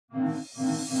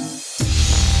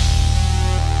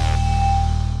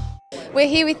We're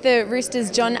here with the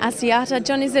Roosters' John Asiata.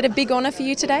 John, is it a big honour for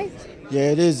you today?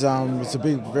 Yeah, it is. It's a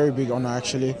very big honour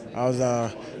actually. I was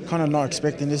kind of not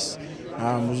expecting this.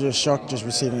 I was just shocked just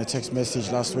receiving a text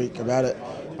message last week about it.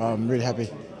 I'm really happy.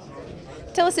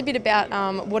 Tell us a bit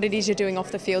about what it is you're doing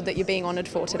off the field that you're being honoured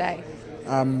for today.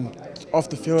 Off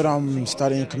the field, I'm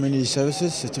studying community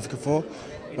services, certificate 4,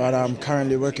 but I'm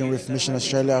currently working with Mission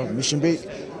Australia, Mission Beat.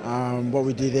 What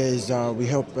we do there is we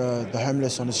help the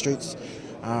homeless on the streets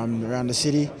around the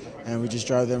city, and we just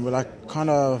drive them. We're like kind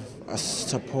of a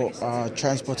support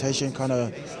transportation kind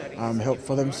of help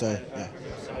for them. So yeah.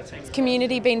 Has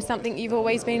community been something you've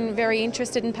always been very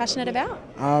interested and passionate about?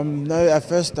 No, at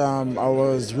first I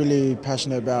was really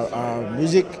passionate about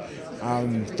music.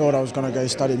 Thought I was going to go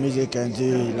study music and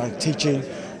do like teaching,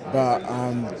 but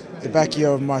the back year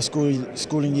of my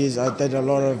schooling years I did a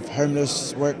lot of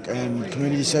homeless work and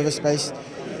community service space,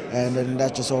 and then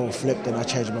that just all flipped and I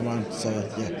changed my mind. So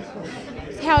yeah.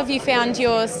 How have you found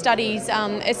your studies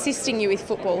assisting you with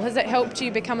football? Has it helped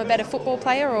you become a better football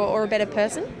player or a better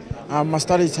person? My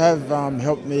studies have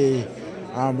helped me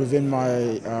within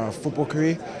my football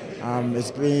career.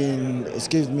 It's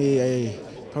given me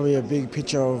probably a big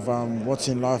picture of what's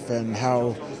in life and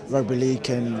how rugby league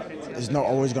is not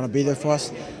always going to be there for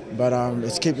us, but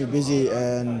it's kept me busy,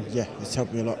 and yeah, it's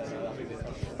helped me a lot.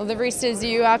 Well, the Roosters,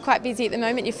 you are quite busy at the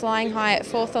moment. You're flying high at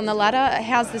 4th on the ladder.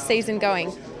 How's the season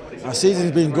going? Our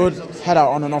season's been good, had our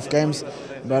on and off games,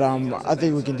 but I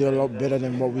think we can do a lot better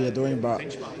than what we are doing, but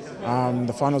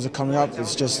the finals are coming up.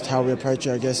 It's just how we approach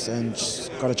it, I guess, and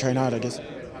just got to train hard, I guess.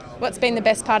 What's been the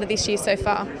best part of this year so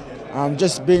far?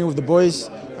 Just being with the boys.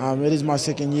 It is my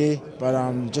second year,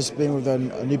 but just being with a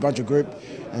new bunch of group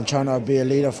and trying to be a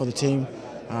leader for the team.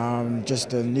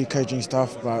 Just the new coaching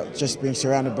stuff, but just being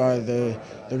surrounded by the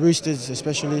Roosters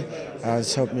especially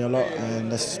has helped me a lot,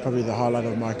 and that's probably the highlight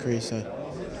of my career. So.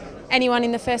 Anyone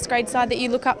in the first grade side that you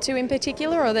look up to in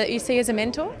particular or that you see as a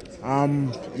mentor?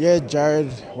 Yeah,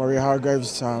 Jared, Warrior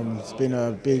Hargraves, it's been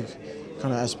a big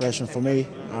kind of aspiration for me.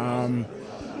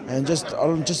 And just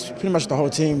pretty much the whole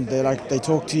team. They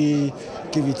talk to you,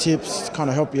 give you tips, kind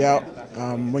of help you out.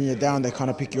 When you're down, they kind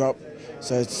of pick you up.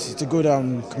 So it's a good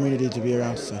community to be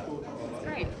around. So.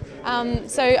 Great.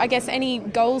 So I guess any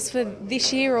goals for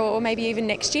this year or maybe even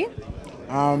next year?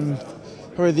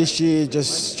 Probably this year,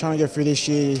 just trying to get through this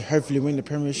year, hopefully win the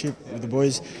premiership with the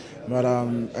boys, but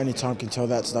only time can tell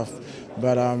that stuff.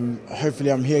 But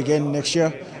hopefully I'm here again next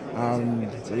year.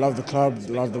 Love the club,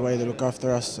 love the way they look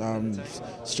after us.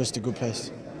 It's just a good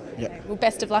place. Yeah. Well,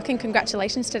 best of luck and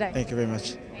congratulations today. Thank you very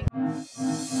much.